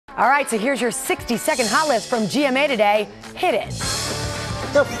All right, so here's your 60-second hot list from GMA today. Hit it.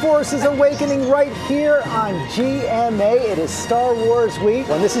 The Force is awakening right here on GMA. It is Star Wars week.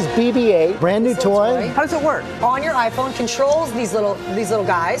 And this is BB-8, brand new toy. How does it work? On your iPhone, controls these little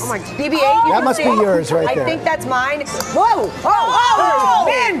guys. Oh my! BB-8. That must be yours right there. I think that's mine. Whoa! Oh!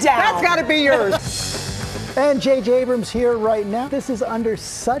 Man down. That's got to be yours. And J.J. Abrams here right now. This is under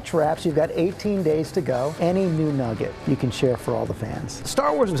such wraps. You've got 18 days to go. Any new nugget you can share for all the fans?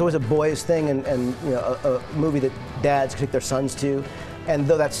 Star Wars was always a boys thing, and you know, a movie that dads could take their sons to. And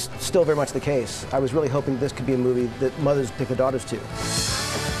though that's still very much the case, I was really hoping this could be a movie that mothers take their daughters to.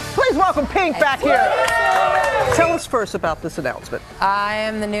 Please welcome Pink back here. Tell us first about this announcement. I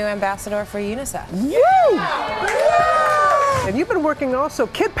am the new ambassador for UNICEF. And you've been working also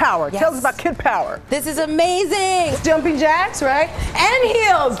Kid Power. Yes. Tell us about Kid Power. This is amazing. Jumping jacks, right? And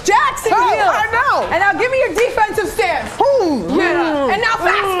heels. Jacks and heels. I know. And now give me your defensive stance. Boom. Yeah. And now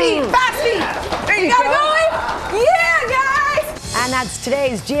fast feet. Fast feet. There you got go. it going? Yeah, guys. And that's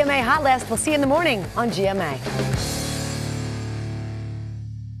today's GMA Hot List. We'll see you in the morning on GMA.